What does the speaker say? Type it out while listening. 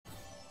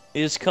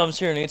He just comes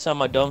here and eats out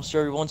my dumpster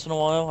every once in a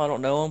while. I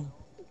don't know him.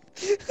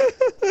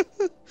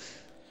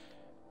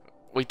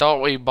 We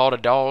thought we bought a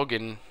dog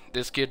and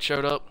this kid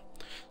showed up.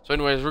 So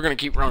anyways, we're going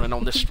to keep running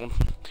on this one.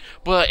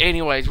 But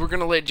anyways, we're going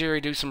to let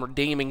Jerry do some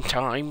redeeming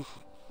time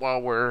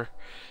while we're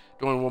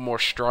doing one more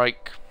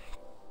strike.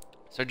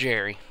 So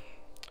Jerry,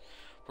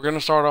 we're going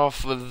to start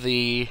off with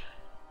the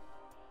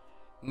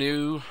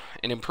new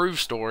and improved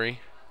story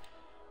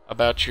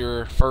about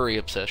your furry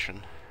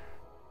obsession.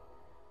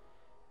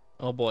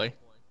 Oh boy.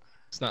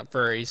 It's not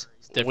furries.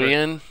 It's different.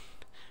 When?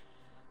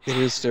 It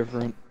is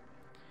different.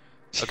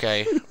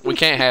 Okay, we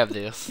can't have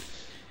this.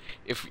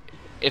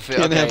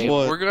 Can't have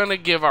what? We're gonna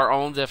give our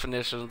own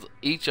definitions,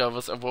 each of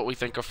us, of what we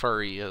think a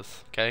furry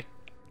is. Okay,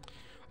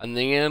 and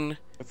then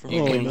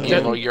you can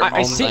give your own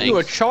I sent you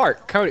a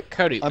chart,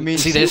 Cody. I mean,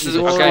 see, this is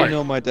you okay. already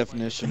know my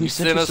definition. You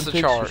sent us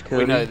the chart.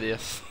 We know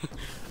this.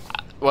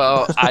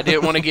 Well, I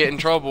didn't want to get in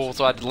trouble,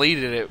 so I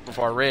deleted it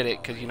before I read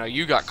it, because, you know,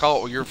 you got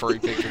caught with your furry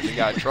pictures and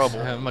got in trouble.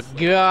 Oh my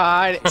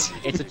god,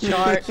 it's a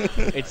chart,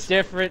 it's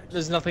different,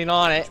 there's nothing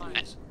on it.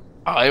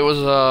 It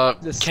was a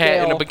cat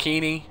scale. in a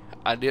bikini.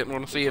 I didn't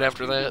want to see it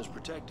after that.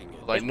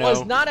 Like, It no.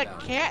 was not a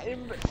cat.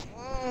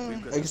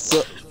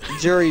 So,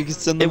 Jerry, you can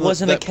send them It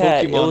wasn't a that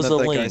cat, Pokemon it was that a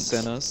that guy lynx.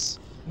 sent us.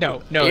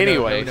 No.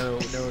 Anyways. No.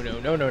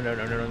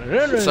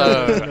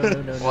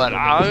 So, what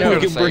I'm We going to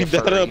can say bring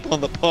that furry, up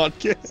on the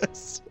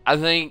podcast. I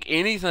think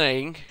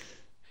anything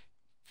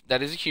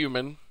that is a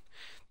human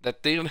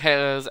that then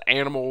has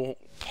animal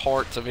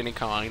parts of any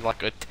kind,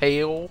 like a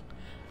tail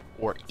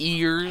or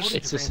ears,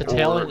 It's just a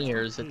tail and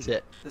ears, that's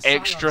it.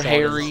 extra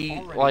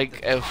hairy,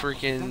 like a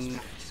freaking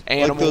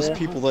animal. Like those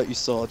people that you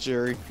saw,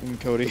 Jerry and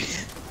Cody.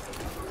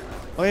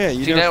 Oh yeah,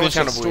 you See, never that was finished that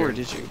kinda story, weird.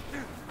 did you?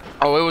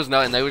 Oh, it was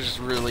nothing. They was just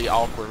really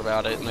awkward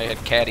about it, and they had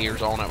cat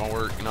ears on at my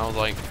work, and I was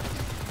like,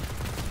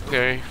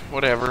 okay,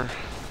 whatever.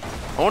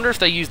 I wonder if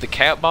they used the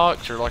cat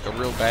box or like a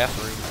real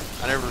bathroom.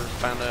 I never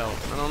found out.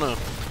 I don't know.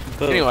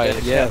 Anyway,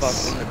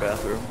 yes. In their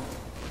bathroom.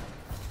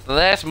 So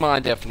that's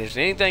my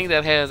definition. Anything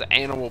that has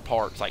animal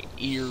parts, like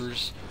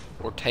ears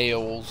or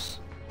tails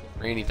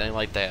or anything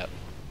like that.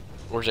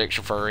 Or is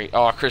extra furry.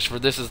 Oh, Christopher,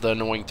 this is the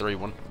annoying 3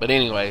 one. But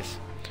anyways.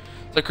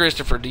 So,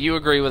 Christopher, do you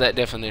agree with that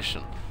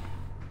definition?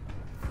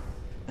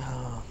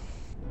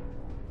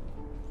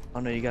 Oh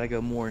no, you gotta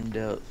go more in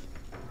depth.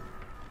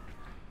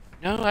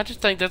 No, I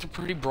just think that's a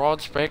pretty broad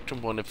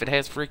spectrum one. If it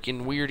has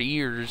freaking weird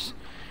ears,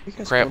 You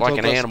guys crap don't like talk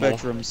an about animal.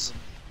 Spectrums.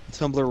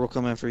 Tumblr will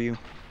come after you.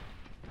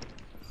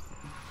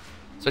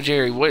 So,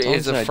 Jerry, what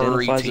is a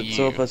furry identifies to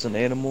itself you? as an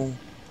animal.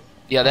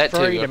 Yeah, that too.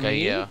 furry to Okay,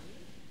 me? yeah.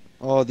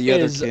 Oh, the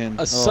other Is kin.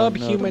 a Oh,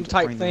 subhuman no,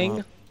 type don't bring them thing.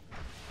 up.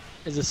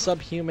 Is a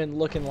subhuman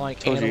looking like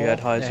Told you animal you had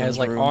highs that in has this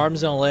like room.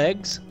 arms and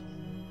legs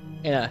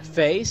and a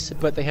face,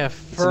 but they have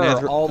It's an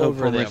fur all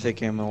over them.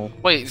 anthropomorphic animal.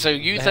 Wait, so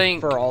you They have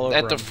think fur all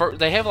at over the 'em.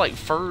 they have like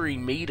furry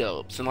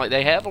meetups and like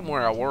they have them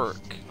where I work,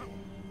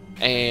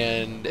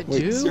 and They Wait,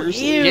 do?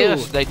 seriously? Ew.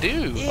 yes, they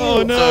do. Ew.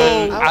 Oh,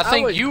 no. So I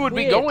think would you would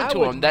be quit. going I to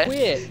would them. That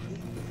quit.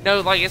 no,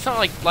 like it's not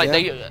like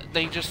Yeah.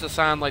 they just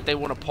decide like they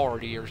want a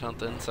party or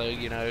something. So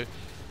you know,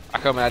 I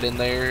come out in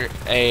there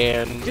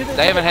and Dude,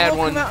 they haven't had all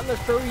one. come out in their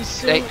furry They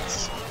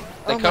suits.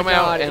 they Oh my come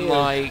out God, and ew.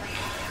 like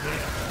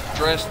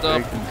dressed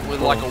up They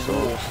with like a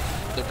control wolf.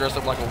 They're dressed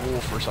up like a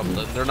wolf or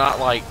something. They're not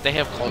like they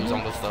have clothes on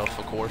and stuff,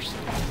 of course.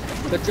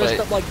 They're dressed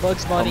but- up like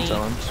Bugs Bunny,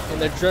 Sometimes.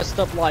 and they're dressed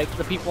up like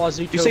the people on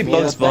Zootopia. You say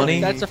Bugs Bunny?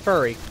 That's a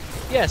furry.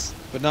 Yes.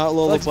 But not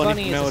Lola Bugs Bunny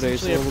Bunny from is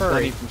nowadays. essentially a Lola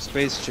furry. Bunny from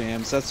Space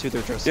Jams. That's who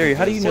they're dressed Jerry, up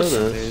how do you as know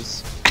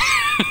nowadays.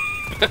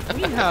 I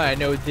mean, how I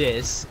know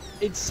this?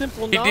 It's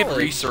simple He knowledge. did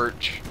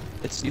research.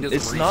 It's He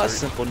does some not research.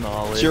 simple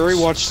knowledge. Jerry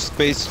watched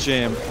Space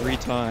Jam 3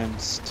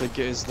 times to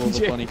get his Lola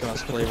Jerry- Bunny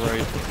cosplay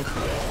right.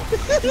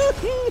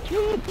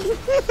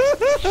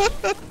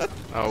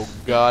 Oh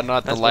God,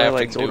 not That's the why I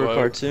laughing like older duo.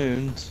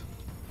 cartoons.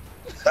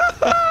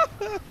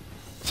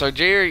 So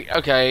Jerry,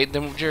 okay,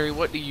 then Jerry,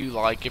 what do you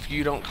like if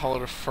you don't call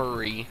it a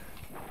furry?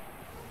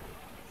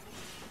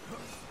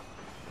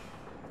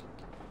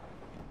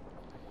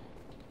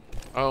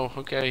 Oh,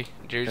 okay.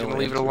 Jerry's No gonna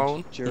leave it answer.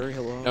 alone. Jerry,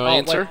 hello. No Oh,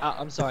 answer. wait,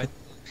 I'm sorry.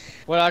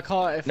 What do I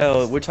call it? If No,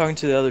 it's- we're talking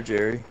to the other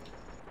Jerry.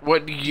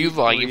 What do you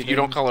like? If you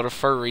don't breeding. call it a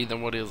furry,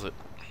 then what is it?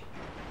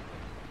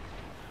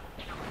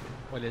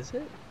 What is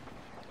it?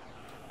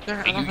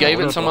 You gave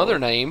it some other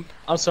name.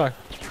 I'm sorry.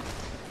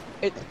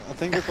 I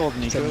think they're called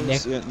It's a Nikos.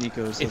 neck- Yeah,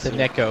 Nikos. It's that's a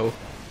it. neko,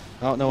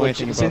 I don't know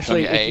which anything about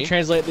essentially, them. if A. you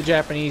translate the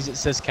Japanese, it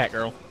says cat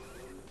girl.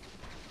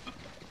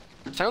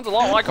 Sounds a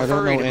lot like a I don't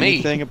furry know to me.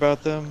 anything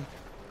about them.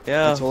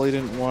 Yeah. I totally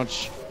didn't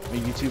watch a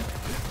YouTube.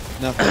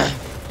 Nothing.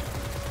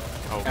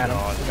 Oh Adam,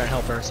 God, we're gonna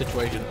help our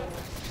situation.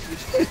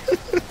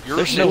 your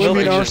There's no What do you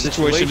mean helping our your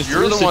situation? It's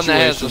You're their the one that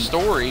has the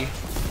situation. story.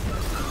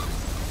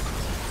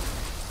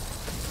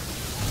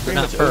 Pretty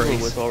not much over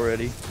furries. with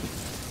already.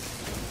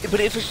 But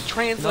if it's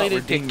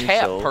translated to redeem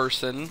cat yourself.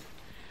 person,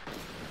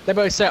 They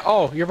both say,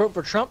 "Oh, you're voting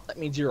for Trump? That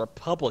means you're a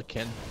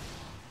Republican."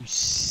 You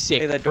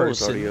sick Hey, that door was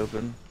person. already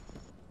open.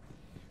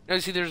 no,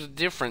 see, there's a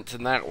difference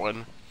in that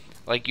one.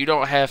 Like you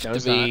don't have No, to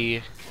it's not.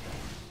 be.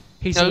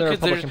 He's No, in the 'cause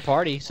Republican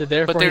Party, so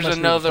therefore there's he must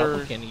another- be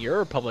Republican. You're a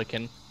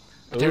Republican.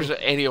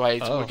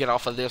 Anyways, Oh. we'll get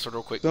off of this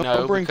real quick. Don't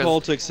No, bring because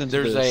politics into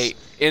there's this. a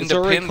It's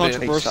already independent.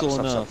 controversial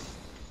Stop. enough.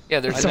 Yeah,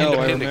 there's I an know, I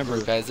independent remember.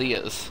 group as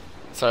is.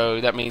 So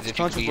that means It's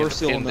that you can be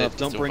controversial independent. enough.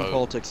 Don't and bring still vote.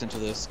 politics into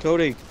this.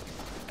 Cody,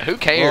 Who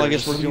cares? well, I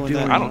guess we're doing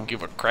that I now. don't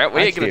give a crap.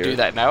 We I ain't gonna do care.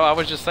 that now. I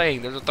was just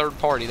saying, there's a third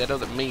party. That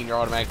doesn't mean you're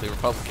automatically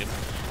Republican.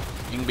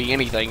 You can be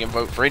anything and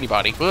vote for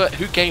anybody. But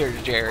who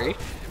cares, Jerry?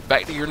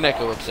 Back to your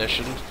Neko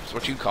obsession. That's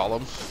what you call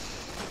them.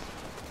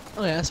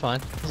 Oh yeah, that's fine.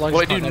 As long as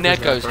What do it's not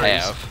Neckos Nekos around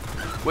have?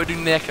 What do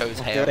Nekos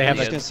have? They I'm have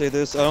just a- gonna say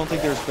this. I don't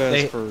think there's bad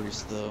They- as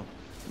furries, though.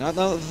 Not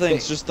the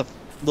things, just the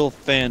little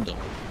fandom.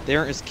 They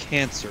aren't as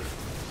cancer.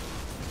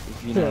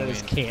 If you know what I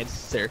It's mean.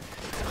 cancer.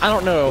 I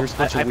don't know. There's a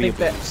bunch I of think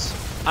that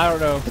weeaboos. I don't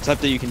know. The type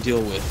that you can deal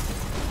with.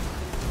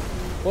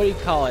 What do you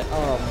call it?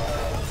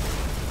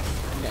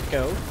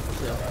 Neko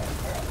is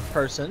a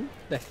person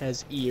that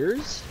has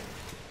ears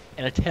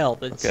and a tail.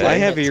 That's Okay. I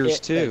have that's ears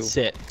it, too. That's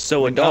it.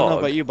 So a I don't know dog.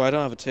 about you, but I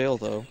don't have a tail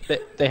though.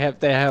 They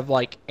have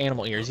like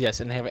animal ears, yes,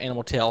 and they have an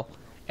animal tail.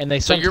 And they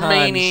So sometimes you're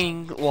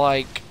meaning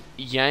like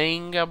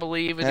Yang, I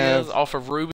believe it is, Have- off of Ruby.